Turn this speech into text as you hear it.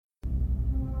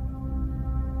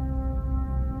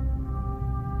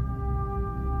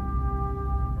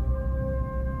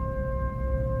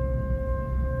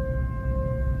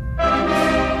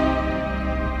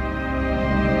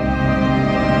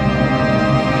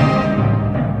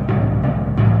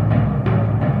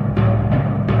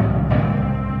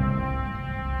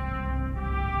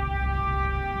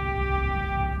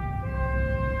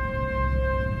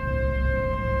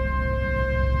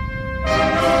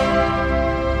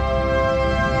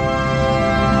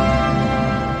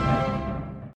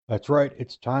That's right,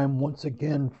 it's time once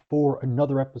again for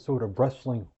another episode of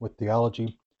Wrestling with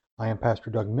Theology. I am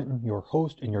Pastor Doug Minton, your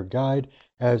host and your guide,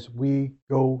 as we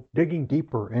go digging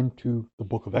deeper into the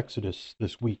book of Exodus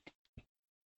this week.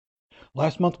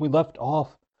 Last month we left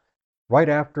off right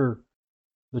after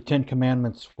the Ten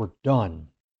Commandments were done.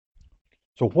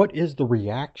 So, what is the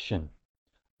reaction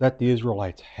that the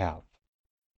Israelites have?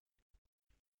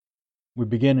 We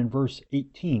begin in verse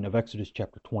 18 of Exodus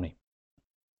chapter 20.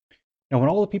 Now when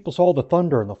all the people saw the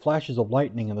thunder and the flashes of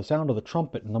lightning and the sound of the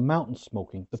trumpet and the mountain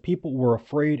smoking, the people were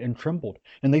afraid and trembled.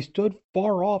 And they stood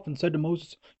far off and said to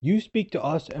Moses, "You speak to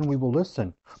us and we will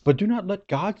listen, but do not let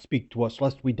God speak to us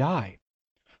lest we die."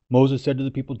 Moses said to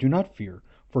the people, "Do not fear,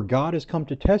 for God has come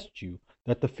to test you,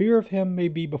 that the fear of him may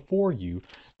be before you,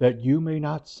 that you may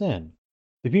not sin."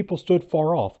 The people stood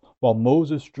far off, while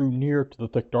Moses drew near to the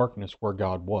thick darkness where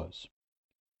God was.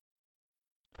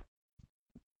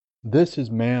 This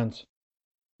is man's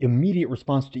immediate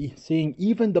response to seeing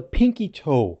even the pinky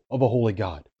toe of a holy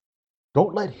God.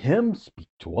 Don't let him speak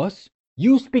to us.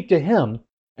 You speak to him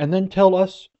and then tell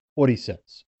us what he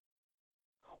says.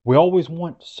 We always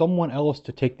want someone else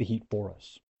to take the heat for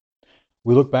us.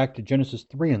 We look back to Genesis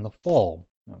 3 in the fall,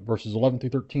 verses 11 through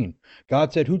 13.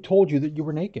 God said, "Who told you that you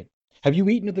were naked? Have you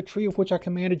eaten of the tree of which I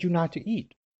commanded you not to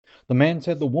eat?" The man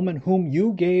said, "The woman whom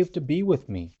you gave to be with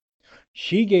me,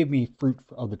 she gave me fruit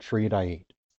of the tree and I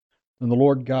ate." Then the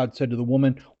Lord God said to the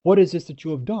woman, "What is this that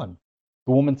you have done?"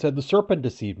 The woman said, "The serpent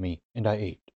deceived me, and I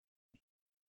ate."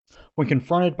 When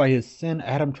confronted by his sin,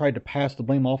 Adam tried to pass the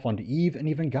blame off onto Eve and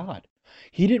even God.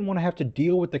 He didn't want to have to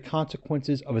deal with the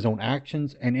consequences of his own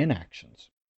actions and inactions.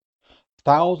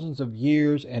 Thousands of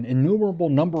years and innumerable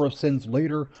number of sins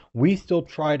later, we still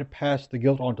try to pass the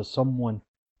guilt onto someone,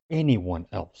 anyone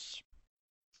else.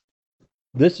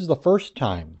 This is the first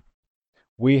time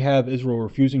we have Israel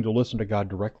refusing to listen to God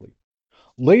directly.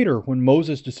 Later, when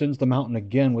Moses descends the mountain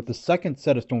again with the second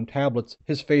set of stone tablets,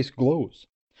 his face glows.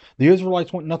 The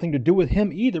Israelites want nothing to do with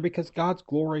him either because God's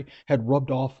glory had rubbed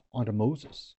off onto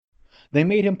Moses. They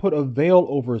made him put a veil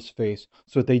over his face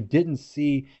so that they didn't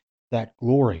see that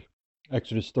glory.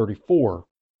 Exodus 34,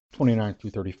 29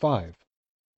 through 35.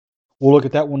 We'll look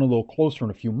at that one a little closer in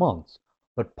a few months.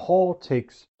 But Paul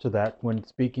takes to that when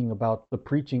speaking about the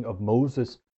preaching of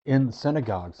Moses in the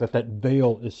synagogues, that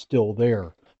veil is still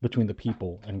there between the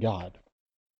people and God.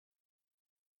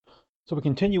 So we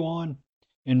continue on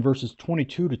in verses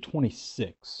 22 to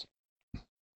 26.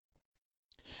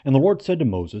 And the Lord said to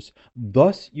Moses,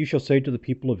 "Thus you shall say to the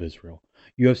people of Israel,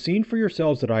 You have seen for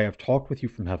yourselves that I have talked with you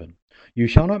from heaven. You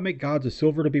shall not make gods of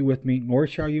silver to be with me, nor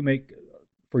shall you make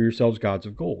for yourselves gods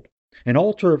of gold. An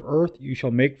altar of earth you shall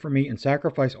make for me, and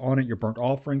sacrifice on it your burnt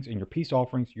offerings and your peace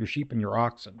offerings, your sheep and your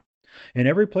oxen. In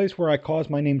every place where I cause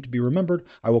my name to be remembered,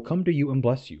 I will come to you and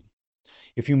bless you.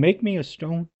 If you make me a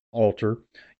stone altar,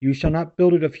 you shall not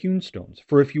build it of hewn stones,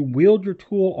 for if you wield your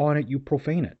tool on it, you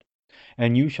profane it.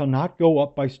 And you shall not go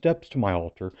up by steps to my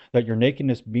altar, that your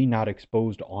nakedness be not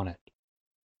exposed on it."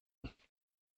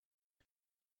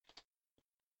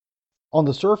 On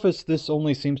the surface, this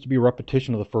only seems to be a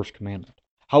repetition of the first commandment.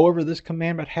 However, this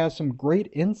commandment has some great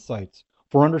insights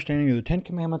for understanding the Ten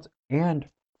Commandments and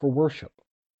for worship.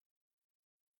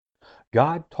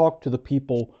 God talked to the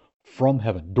people from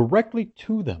heaven, directly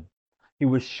to them. He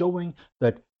was showing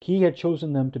that he had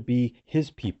chosen them to be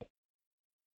his people.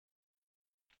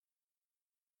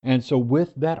 And so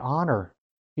with that honor,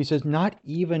 he says, not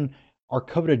even our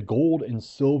coveted gold and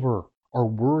silver are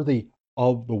worthy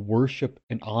of the worship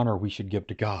and honor we should give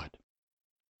to God.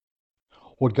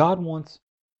 What God wants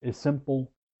is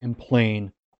simple and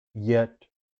plain, yet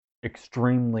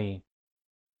extremely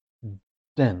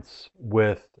dense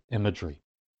with imagery.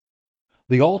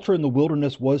 The altar in the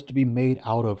wilderness was to be made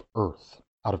out of earth,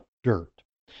 out of dirt.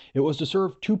 It was to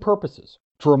serve two purposes: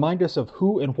 to remind us of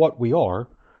who and what we are,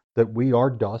 that we are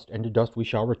dust, and to dust we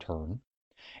shall return,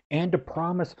 and to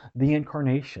promise the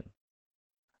incarnation,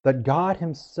 that God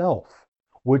himself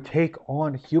would take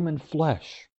on human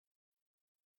flesh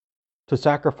to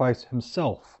sacrifice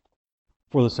himself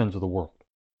for the sins of the world.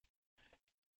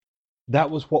 That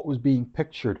was what was being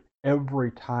pictured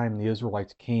every time the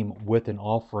Israelites came with an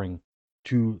offering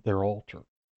to their altar.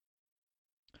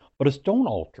 But a stone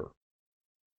altar,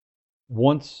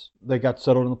 once they got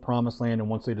settled in the promised land and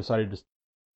once they decided to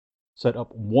set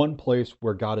up one place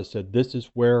where God has said, "This is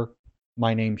where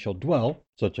my name shall dwell,"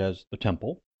 such as the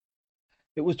temple,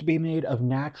 it was to be made of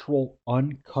natural,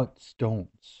 uncut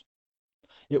stones.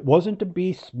 It wasn't to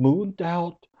be smoothed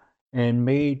out and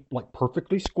made like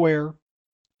perfectly square.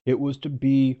 It was to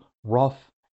be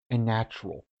rough and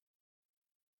natural.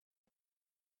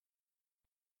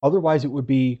 Otherwise, it would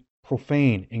be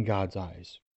profane in God's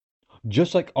eyes.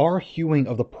 Just like our hewing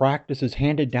of the practices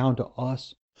handed down to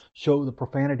us show the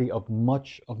profanity of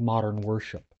much of modern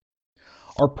worship.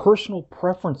 Our personal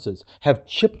preferences have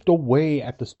chipped away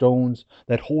at the stones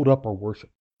that hold up our worship,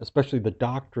 especially the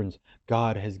doctrines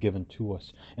God has given to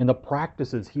us and the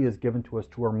practices He has given to us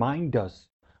to remind us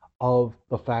of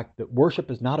the fact that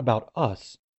worship is not about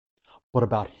us, but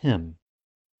about Him.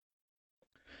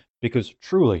 Because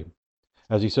truly,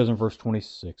 as He says in verse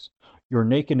 26, your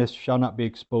nakedness shall not be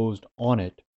exposed on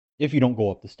it if you don't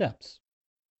go up the steps.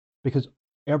 Because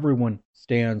everyone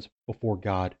stands before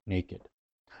God naked.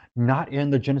 Not in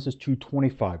the Genesis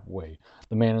 2:25 way.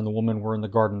 The man and the woman were in the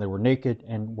garden, they were naked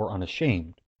and were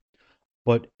unashamed.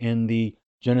 But in the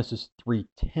Genesis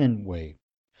 3:10 way.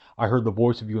 I heard the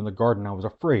voice of you in the garden, I was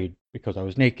afraid because I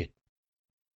was naked.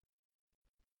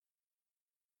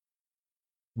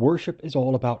 Worship is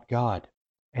all about God.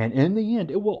 And in the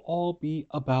end, it will all be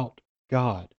about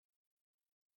God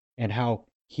and how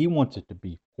He wants it to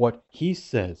be, what He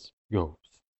says goes.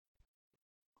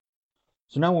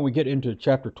 So now when we get into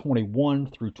chapter 21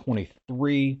 through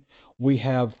 23, we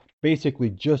have basically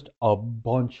just a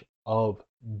bunch of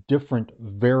different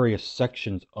various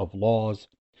sections of laws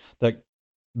that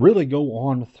really go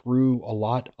on through a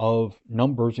lot of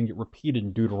Numbers and get repeated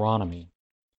in Deuteronomy.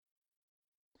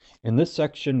 In this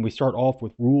section, we start off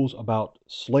with rules about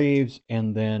slaves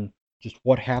and then just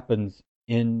what happens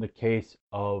in the case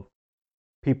of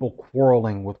people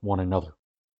quarreling with one another.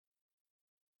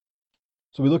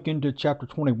 So we look into chapter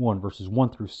 21, verses 1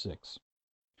 through 6.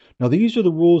 Now these are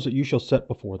the rules that you shall set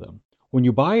before them. When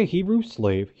you buy a Hebrew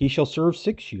slave, he shall serve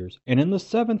 6 years, and in the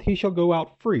 7th he shall go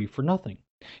out free for nothing.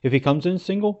 If he comes in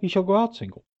single, he shall go out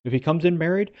single. If he comes in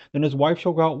married, then his wife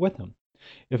shall go out with him.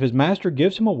 If his master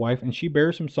gives him a wife, and she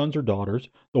bears him sons or daughters,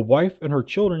 the wife and her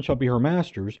children shall be her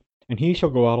master's, and he shall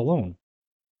go out alone.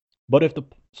 But if the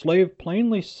slave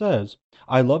plainly says,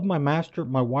 I love my master,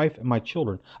 my wife, and my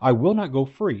children, I will not go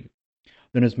free,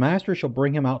 then his master shall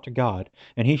bring him out to God,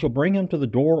 and he shall bring him to the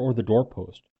door or the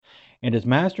doorpost. And his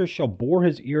master shall bore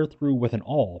his ear through with an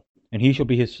awl, and he shall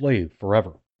be his slave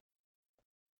forever.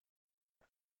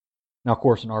 Now, of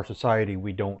course, in our society,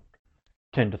 we don't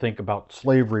tend to think about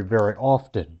slavery very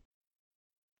often.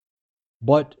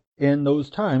 But in those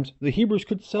times, the Hebrews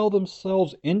could sell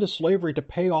themselves into slavery to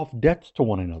pay off debts to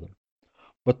one another.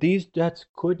 But these debts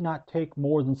could not take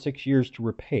more than 6 years to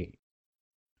repay.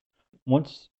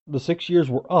 Once the 6 years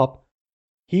were up,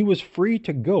 he was free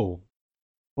to go,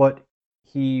 but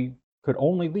he could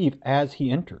only leave as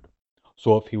he entered.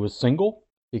 So if he was single,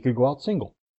 he could go out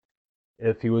single.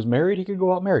 If he was married, he could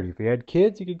go out married. If he had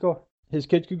kids, his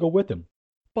kids could go with him.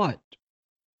 But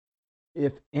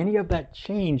if any of that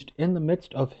changed in the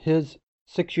midst of his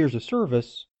 6 years of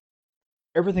service,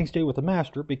 everything stayed with the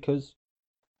master because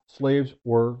slaves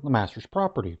were the master's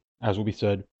property, as will be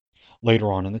said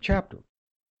later on in the chapter.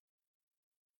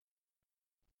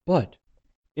 But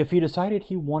if he decided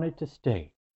he wanted to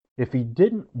stay, if he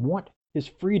didn't want his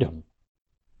freedom,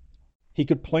 he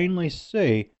could plainly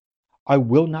say, I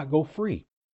will not go free.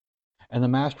 And the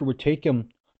master would take him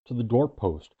to the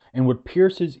doorpost and would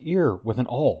pierce his ear with an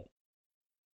awl.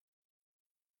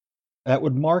 That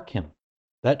would mark him.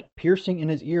 That piercing in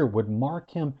his ear would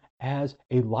mark him as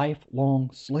a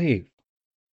lifelong slave.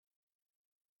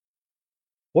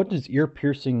 What does ear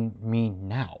piercing mean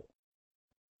now?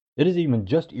 It isn't even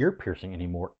just ear piercing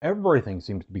anymore. Everything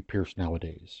seems to be pierced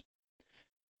nowadays.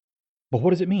 But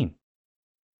what does it mean?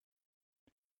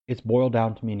 It's boiled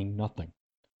down to meaning nothing.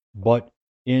 But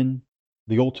in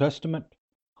the Old Testament,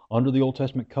 under the Old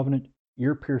Testament covenant,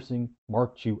 ear piercing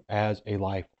marked you as a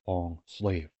lifelong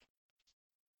slave.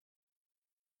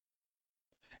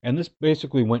 And this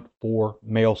basically went for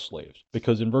male slaves,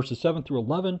 because in verses 7 through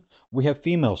 11, we have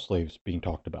female slaves being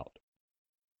talked about.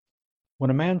 When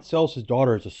a man sells his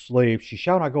daughter as a slave, she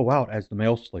shall not go out as the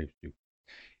male slaves do.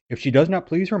 If she does not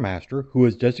please her master, who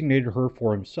has designated her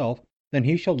for himself, then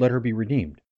he shall let her be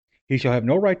redeemed. He shall have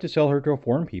no right to sell her to a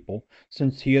foreign people,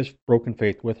 since he has broken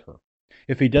faith with her.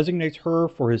 If he designates her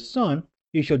for his son,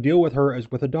 he shall deal with her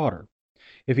as with a daughter.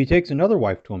 If he takes another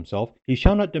wife to himself, he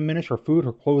shall not diminish her food,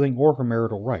 her clothing, or her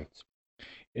marital rights.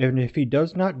 And if he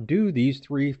does not do these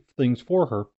 3 things for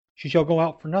her, she shall go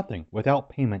out for nothing, without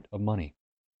payment of money.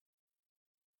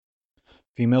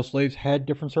 Female slaves had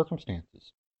different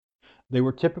circumstances. They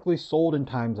were typically sold in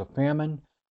times of famine,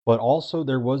 but also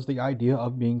there was the idea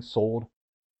of being sold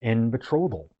in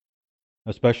betrothal,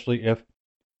 especially if,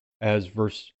 as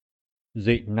verses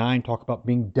 8 and 9 talk about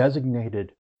being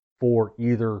designated for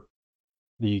either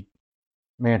the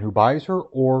man who buys her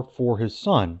or for his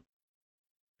son.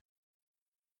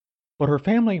 But her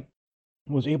family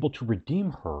was able to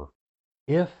redeem her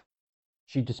if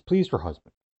she displeased her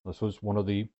husband. This was one of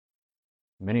the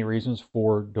many reasons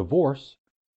for divorce,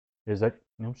 is that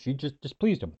she just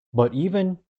displeased him. But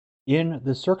even in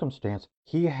this circumstance,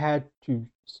 he had to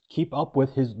keep up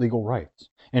with his legal rights.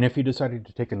 And if he decided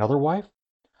to take another wife,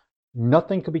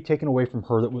 nothing could be taken away from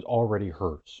her that was already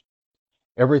hers.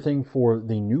 Everything for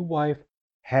the new wife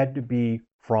had to be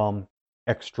from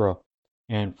extra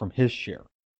and from his share.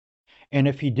 And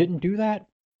if he didn't do that,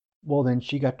 well, then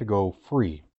she got to go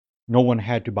free. No one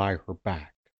had to buy her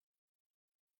back.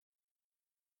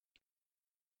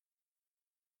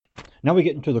 Now we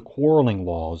get into the quarreling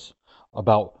laws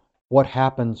about what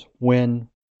happens when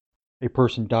a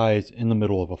person dies in the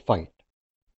middle of a fight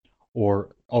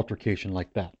or altercation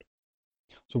like that.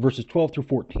 So verses 12 through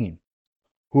 14.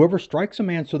 Whoever strikes a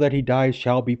man so that he dies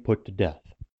shall be put to death.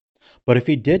 But if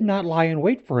he did not lie in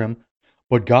wait for him,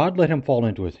 but God let him fall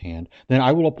into his hand, then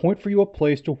I will appoint for you a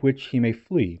place to which he may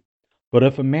flee. But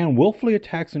if a man wilfully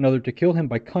attacks another to kill him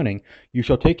by cunning, you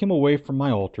shall take him away from my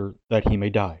altar, that he may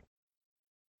die.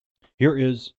 Here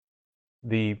is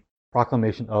the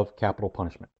proclamation of capital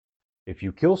punishment. If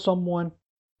you kill someone,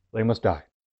 they must die.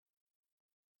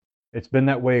 It's been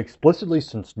that way explicitly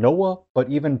since Noah, but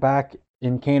even back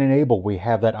in Cain and Abel, we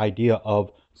have that idea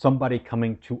of somebody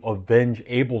coming to avenge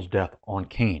Abel's death on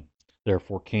Cain.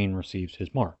 Therefore, Cain receives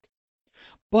his mark.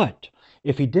 But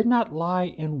if he did not lie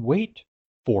in wait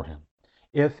for him,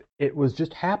 if it was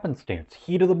just happenstance,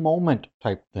 heat of the moment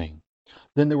type thing,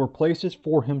 then there were places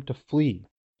for him to flee.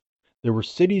 There were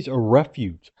cities of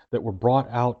refuge that were brought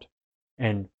out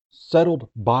and settled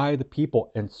by the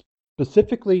people, and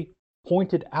specifically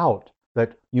pointed out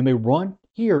that you may run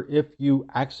here if you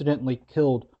accidentally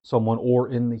killed someone or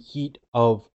in the heat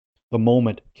of the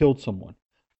moment killed someone.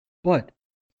 But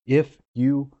if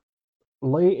you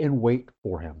lay in wait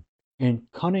for him and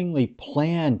cunningly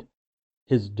planned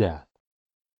his death,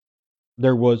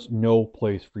 there was no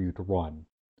place for you to run.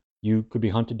 You could be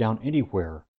hunted down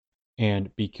anywhere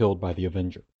and be killed by the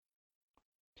avenger.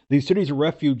 These cities of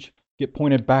refuge get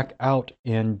pointed back out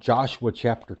in Joshua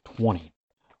chapter 20.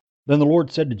 Then the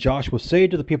Lord said to Joshua, say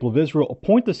to the people of Israel,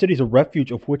 appoint the cities of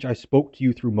refuge of which I spoke to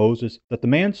you through Moses, that the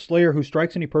manslayer who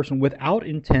strikes any person without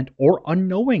intent or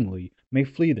unknowingly may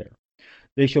flee there.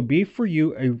 They shall be for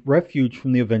you a refuge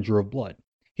from the avenger of blood.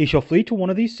 He shall flee to one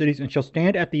of these cities, and shall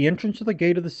stand at the entrance of the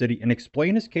gate of the city, and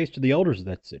explain his case to the elders of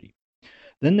that city.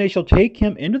 Then they shall take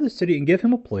him into the city and give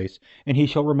him a place, and he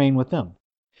shall remain with them.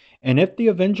 And if the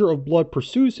avenger of blood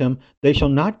pursues him, they shall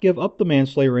not give up the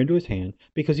manslayer into his hand,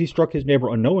 because he struck his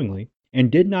neighbor unknowingly, and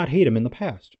did not hate him in the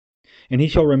past. And he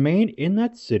shall remain in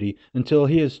that city until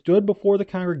he has stood before the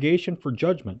congregation for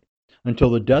judgment,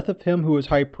 until the death of him who is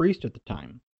high priest at the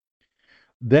time.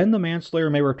 Then the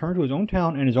manslayer may return to his own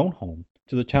town and his own home,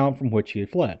 to the town from which he had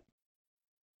fled.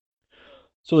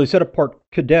 So they set apart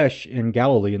Kadesh in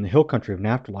Galilee in the hill country of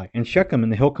Naphtali, and Shechem in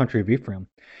the hill country of Ephraim,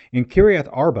 and Kiriath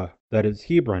Arba, that is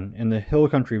Hebron, in the hill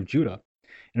country of Judah.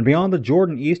 And beyond the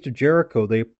Jordan east of Jericho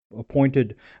they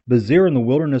appointed Bezer in the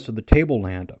wilderness of the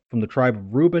tableland, from the tribe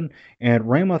of Reuben, and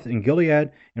Ramoth in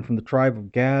Gilead, and from the tribe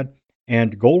of Gad,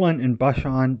 and Golan in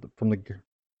Bashan from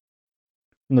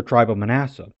the tribe of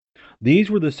Manasseh. These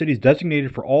were the cities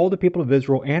designated for all the people of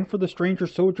Israel and for the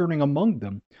strangers sojourning among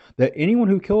them, that anyone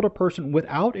who killed a person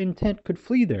without intent could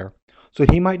flee there, so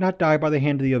that he might not die by the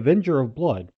hand of the avenger of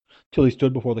blood, till he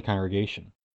stood before the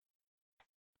congregation.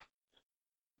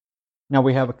 Now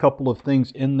we have a couple of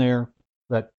things in there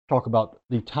that talk about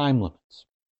the time limits.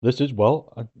 This is,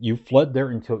 you fled there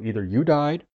until either you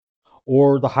died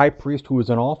or the high priest who was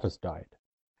in office died.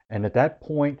 And at that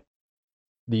point,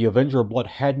 the avenger of blood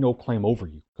had no claim over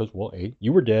you, because, A,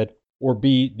 you were dead, or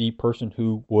B, the person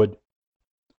who would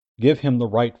give him the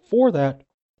right for that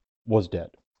was dead.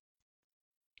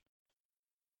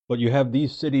 But you have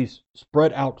these cities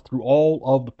spread out through all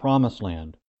of the promised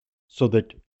land so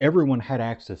that everyone had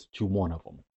access to one of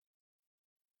them.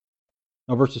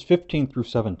 Now verses 15 through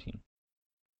 17.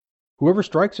 Whoever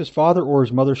strikes his father or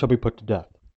his mother shall be put to death.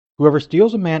 Whoever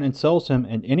steals a man and sells him,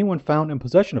 and anyone found in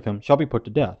possession of him, shall be put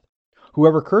to death.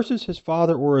 Whoever curses his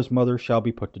father or his mother shall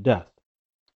be put to death.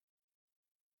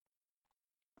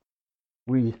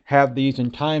 We have these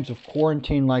in times of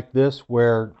quarantine like this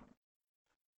where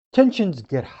tensions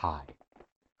get high.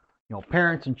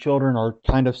 Parents and children are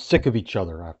kind of sick of each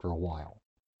other after a while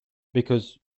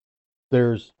because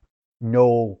there's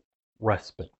no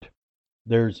respite.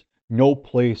 There's no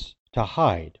place to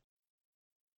hide.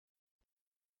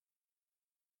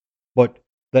 But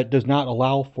that does not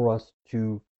allow for us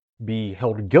to be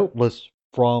held guiltless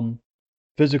from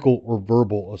physical or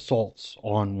verbal assaults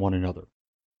on one another.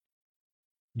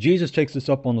 Jesus takes this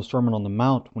up on the Sermon on the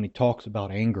Mount when he talks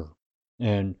about anger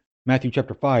in Matthew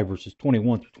chapter 5, verses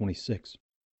 21 through 26.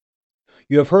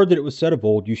 You have heard that it was said of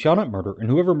old, "You shall not murder, and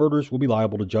whoever murders will be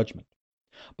liable to judgment."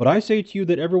 But I say to you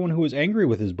that everyone who is angry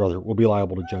with his brother will be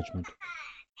liable to judgment.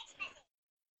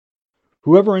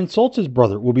 Whoever insults his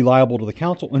brother will be liable to the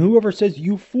council, and whoever says,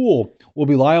 "You fool," will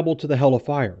be liable to the hell of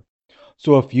fire.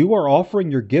 So if you are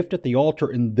offering your gift at the altar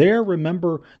and there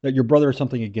remember that your brother has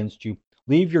something against you,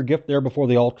 leave your gift there before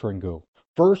the altar and go.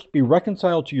 First, be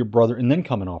reconciled to your brother and then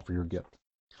come and offer your gift.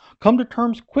 Come to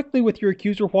terms quickly with your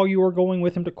accuser while you are going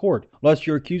with him to court, lest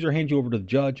your accuser hand you over to the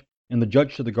judge, and the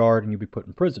judge to the guard, and you be put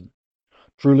in prison.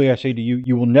 Truly I say to you,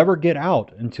 you will never get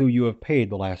out until you have paid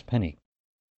the last penny.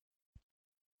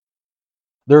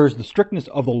 There is the strictness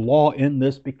of the law in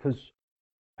this because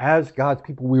as God's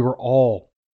people, we were all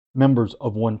members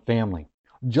of one family.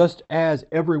 Just as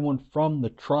everyone from the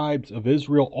tribes of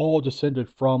Israel all descended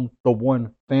from the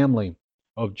one family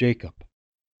of Jacob.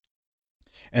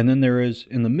 And then there is,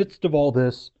 in the midst of all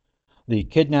this, the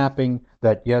kidnapping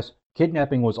that, yes,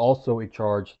 kidnapping was also a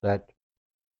charge that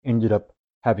ended up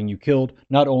having you killed,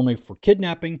 not only for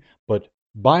kidnapping, but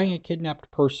buying a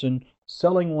kidnapped person,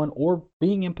 selling one, or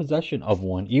being in possession of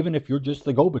one, even if you're just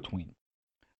the go-between,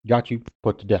 got you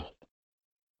put to death.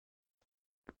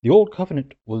 The Old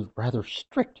Covenant was rather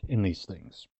strict in these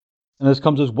things. And this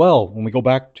comes as well when we go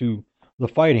back to the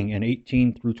fighting in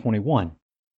 18 through 21.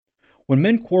 When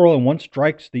men quarrel and one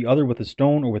strikes the other with a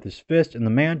stone or with his fist, and the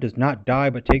man does not die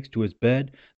but takes to his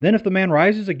bed, then if the man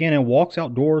rises again and walks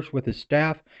outdoors with his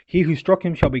staff, he who struck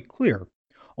him shall be clear.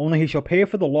 Only he shall pay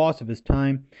for the loss of his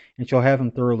time, and shall have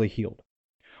him thoroughly healed.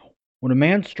 When a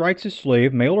man strikes his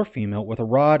slave, male or female, with a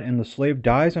rod, and the slave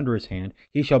dies under his hand,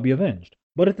 he shall be avenged.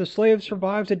 But if the slave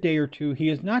survives a day or two, he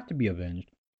is not to be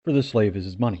avenged, for the slave is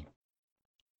his money.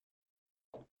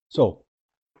 So,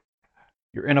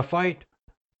 you're in a fight,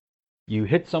 you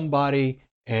hit somebody,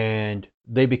 and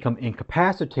they become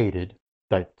incapacitated,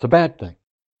 that's a bad thing.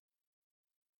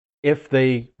 If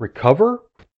they recover,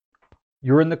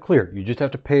 you're in the clear. You just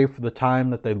have to pay for the time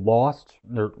that they lost,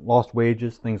 their lost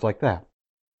wages, things like that.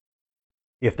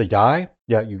 If they die,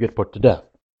 yeah, you get put to death.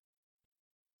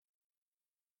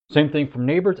 Same thing from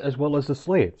neighbors as well as the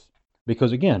slaves.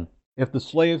 Because again, if the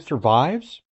slave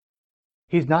survives,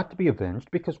 he's not to be avenged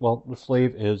because, well, the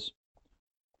slave is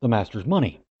the master's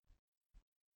money.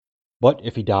 But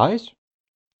if he dies,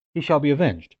 he shall be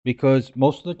avenged because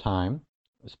most of the time,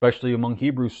 especially among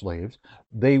Hebrew slaves,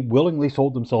 they willingly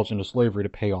sold themselves into slavery to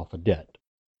pay off a debt.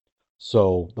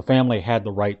 So the family had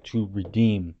the right to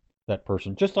redeem that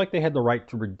person, just like they had the right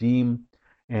to redeem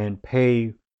and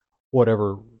pay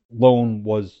whatever loan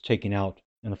was taken out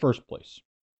in the first place.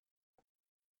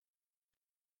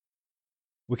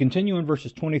 We continue in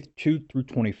verses 22 through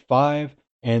 25,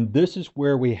 and this is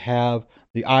where we have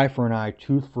the eye for an eye,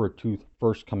 tooth for a tooth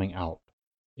first coming out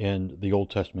in the Old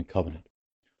Testament covenant.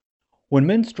 When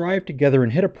men strive together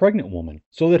and hit a pregnant woman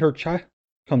so that her child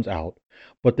comes out,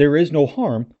 but there is no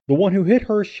harm, the one who hit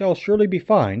her shall surely be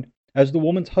fined, as the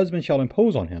woman's husband shall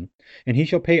impose on him, and he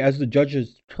shall pay as the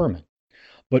judges determine.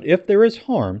 But if there is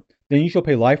harm, then you shall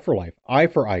pay life for life, eye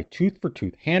for eye, tooth for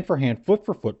tooth, hand for hand, foot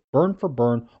for foot, burn for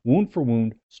burn, wound for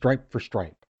wound, stripe for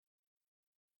stripe.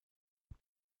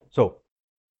 So,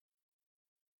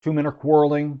 two men are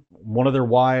quarreling. One of their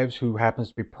wives, who happens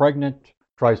to be pregnant,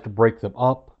 tries to break them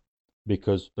up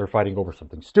because they're fighting over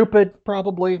something stupid,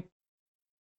 probably.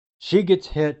 She gets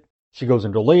hit. She goes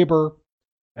into labor.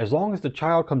 As long as the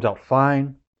child comes out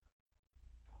fine,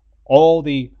 all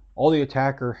the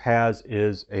attacker has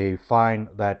is a fine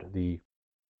that the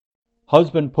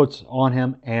husband puts on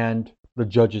him and the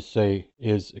judges say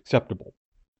is acceptable.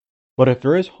 But if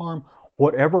there is harm,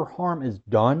 whatever harm is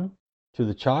done to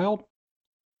the child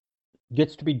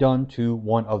gets to be done to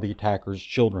one of the attacker's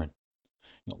children.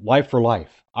 Life for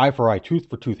life, eye for eye, tooth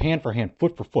for tooth, hand for hand,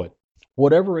 foot for foot.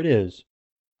 Whatever it is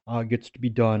gets to be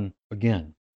done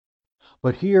again.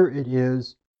 But here it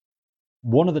is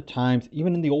one of the times,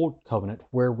 even in the Old Covenant,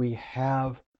 where we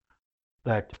have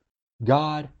that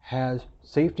God has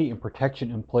safety and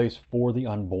protection in place for the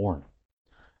unborn.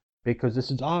 Because this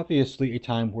is obviously a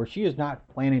time where she is not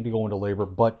planning to go into labor,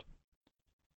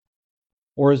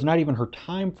 or is not even her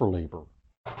time for labor.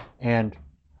 And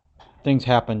things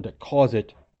happen that cause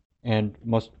it and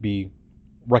must be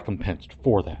recompensed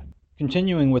for that.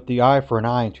 Continuing with the eye for an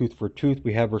eye and tooth for a tooth,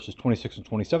 we have verses 26 and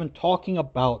 27 talking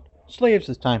about slaves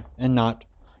this time and not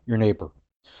your neighbor.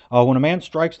 When a man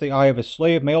strikes the eye of his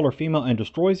slave, male or female, and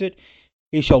destroys it,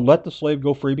 he shall let the slave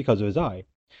go free because of his eye.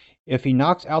 If he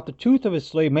knocks out the tooth of his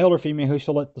slave, male or female, he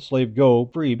shall let the slave go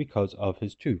free because of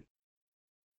his tooth.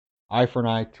 eye for an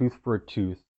eye, tooth for a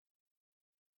tooth.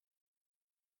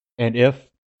 And if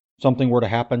something were to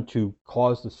happen to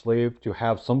cause the slave to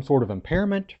have some sort of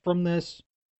impairment from this,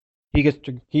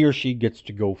 he or she gets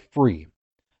to go free.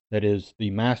 That is the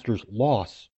master's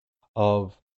loss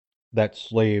of that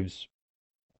slave's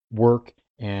work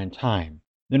and time.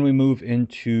 Then we move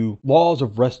into laws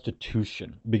of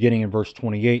restitution, beginning in verse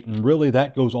 28, and really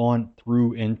that goes on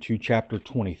through into chapter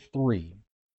 23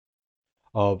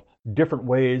 of different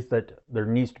ways that there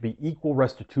needs to be equal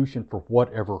restitution for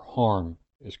whatever harm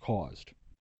is caused.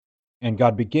 And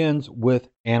God begins with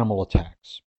animal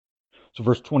attacks. So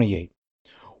verse 28,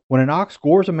 when an ox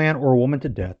gores a man or a woman to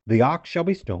death, the ox shall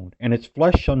be stoned, and its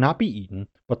flesh shall not be eaten,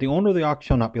 but the owner of the ox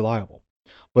shall not be liable.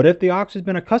 But if the ox has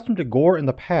been accustomed to gore in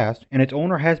the past, and its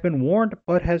owner has been warned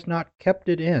but has not kept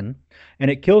it in, and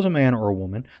it kills a man or a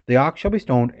woman, the ox shall be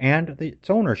stoned, and its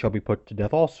owner shall be put to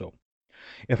death also.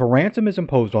 If a ransom is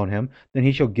imposed on him, then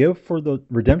he shall give for the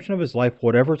redemption of his life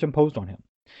whatever is imposed on him.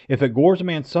 If it gores a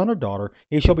man's son or daughter,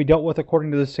 he shall be dealt with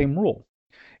according to the same rule.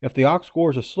 If the ox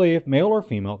gores a slave, male or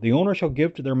female, the owner shall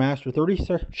give to their master 30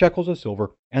 shekels of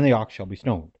silver, and the ox shall be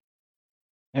stoned.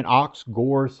 An ox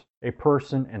gores a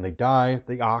person and they die,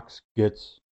 the ox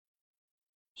gets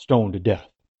stoned to death.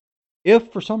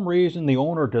 If for some reason the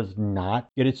owner does not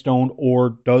get it stoned or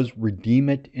does redeem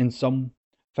it in some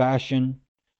fashion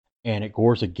and it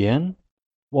gores again,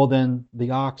 well then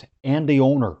the ox and the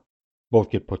owner both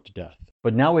get put to death.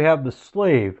 But now we have the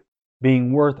slave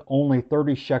being worth only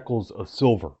 30 shekels of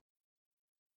silver.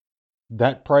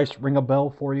 That price ring a bell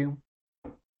for you?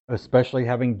 Especially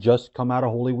having just come out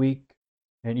of Holy Week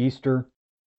and Easter?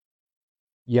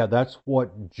 Yeah, that's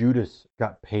what Judas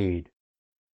got paid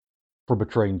for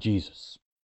betraying Jesus.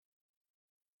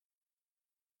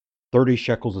 30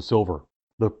 shekels of silver,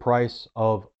 the price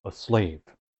of a slave.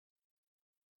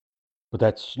 But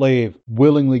that slave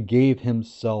willingly gave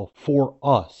himself for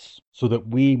us so that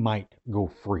we might go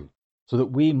free, so that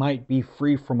we might be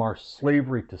free from our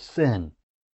slavery to sin.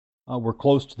 We're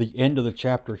close to the end of the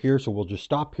chapter here, so we'll just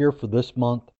stop here for this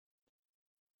month.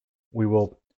 We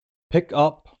will pick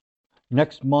up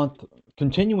next month,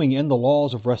 continuing in the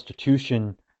laws of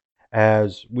restitution,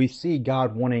 as we see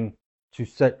God wanting to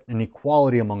set an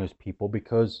equality among his people,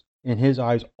 because in his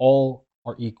eyes all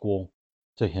are equal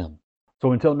to him.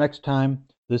 So until next time,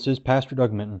 this is Pastor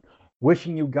Doug Minton,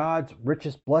 wishing you God's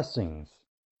richest blessings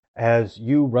as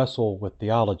you wrestle with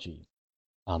theology.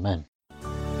 Amen.